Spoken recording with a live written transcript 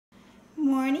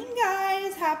Morning,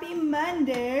 guys. Happy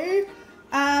Monday.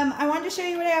 I wanted to show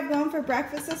you what I have going for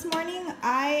breakfast this morning.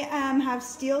 I have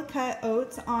steel cut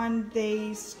oats on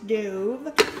the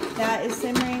stove that is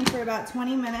simmering for about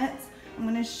 20 minutes. I'm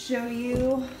going to show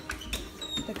you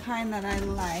the kind that I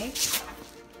like.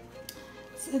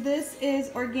 So this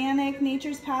is organic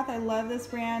Nature's Path. I love this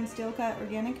brand, steel cut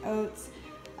organic oats.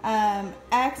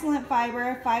 Excellent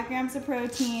fiber, 5 grams of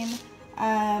protein,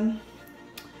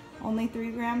 only 3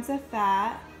 grams of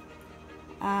fat.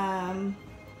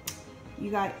 You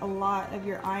got a lot of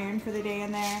your iron for the day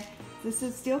in there. This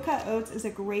is steel cut oats is a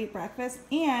great breakfast,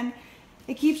 and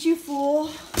it keeps you full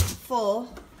for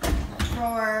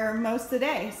most of the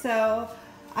day. So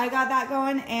I got that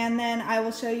going, and then I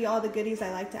will show you all the goodies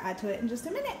I like to add to it in just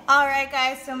a minute. All right,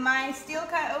 guys, so my steel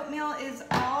cut oatmeal is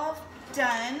all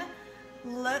done.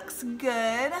 Looks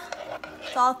good.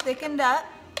 It's all thickened up.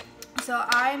 So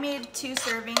I made 2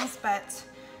 servings, but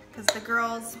because the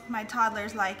girls, my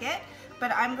toddlers, like it.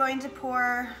 But I'm going to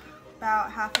pour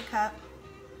about half a cup,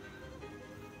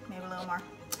 maybe a little more,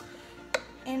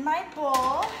 in my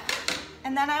bowl.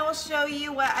 And then I will show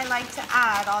you what I like to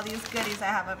add, all these goodies I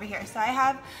have over here. So I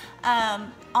have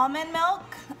almond milk,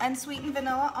 unsweetened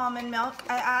vanilla almond milk.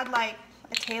 I add like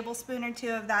a tablespoon or 2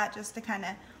 of that just to kind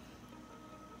of,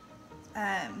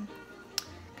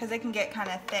 because it can get kind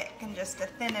of thick, and just to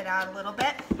thin it out a little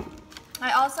bit.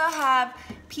 I also have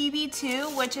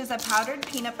PB2, which is a powdered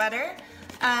peanut butter.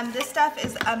 This stuff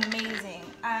is amazing.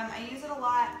 I use it a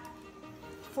lot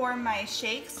for my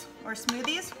shakes or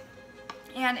smoothies,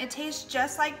 and it tastes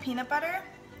just like peanut butter,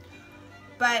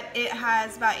 but it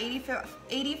has about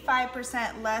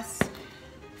 85% less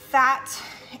fat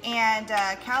and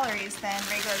calories than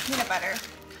regular peanut butter.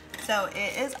 So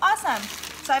it is awesome.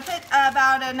 So I put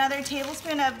about another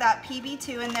tablespoon of that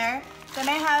PB2 in there. Then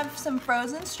I have some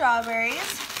frozen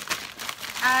strawberries.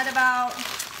 Add about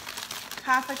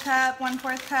half a cup,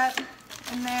 1/4 cup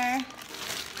in there.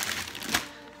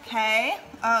 Okay,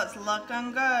 oh, it's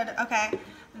looking good. Okay,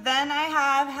 then I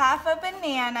have half a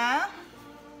banana.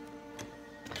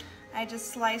 I just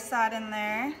slice that in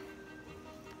there.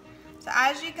 So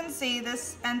as you can see,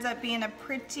 this ends up being a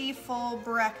pretty full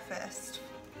breakfast.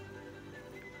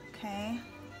 Okay.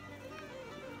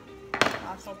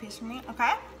 Last little piece for me.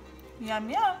 Okay. Yum,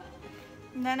 yum.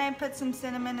 And then I put some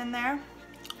cinnamon in there.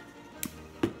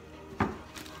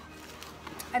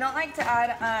 I don't like to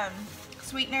add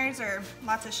sweeteners or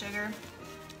lots of sugar.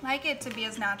 I like it to be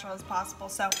as natural as possible.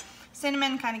 So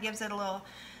cinnamon kind of gives it a little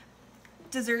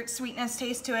dessert sweetness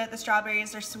taste to it. The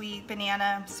strawberries are sweet,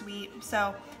 banana sweet.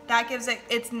 So that gives it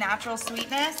its natural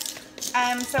sweetness.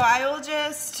 So I will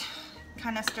just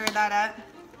kind of stir that up.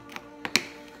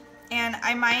 And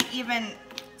I might even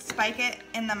spike it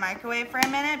in the microwave for a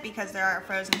minute because there are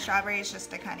frozen strawberries, just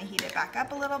to kind of heat it back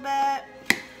up a little bit.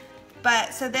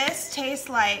 But so this tastes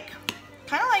like,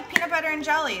 kind of like peanut butter and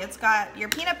jelly. It's got your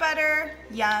peanut butter,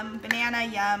 yum, banana,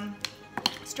 yum,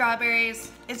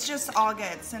 strawberries. It's just all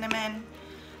good. Cinnamon.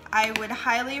 I would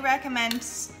highly recommend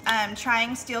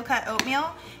trying steel cut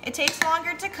oatmeal. It takes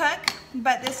longer to cook,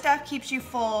 but this stuff keeps you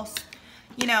full,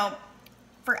 you know,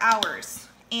 for hours.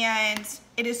 And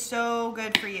it is so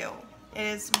good for you. It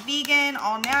is vegan,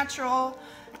 all natural,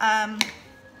 and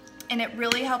it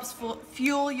really helps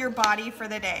fuel your body for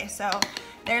the day. So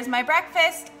there's my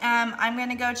breakfast. I'm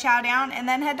gonna go chow down and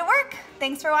then head to work.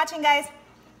 Thanks for watching, guys.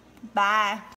 Bye.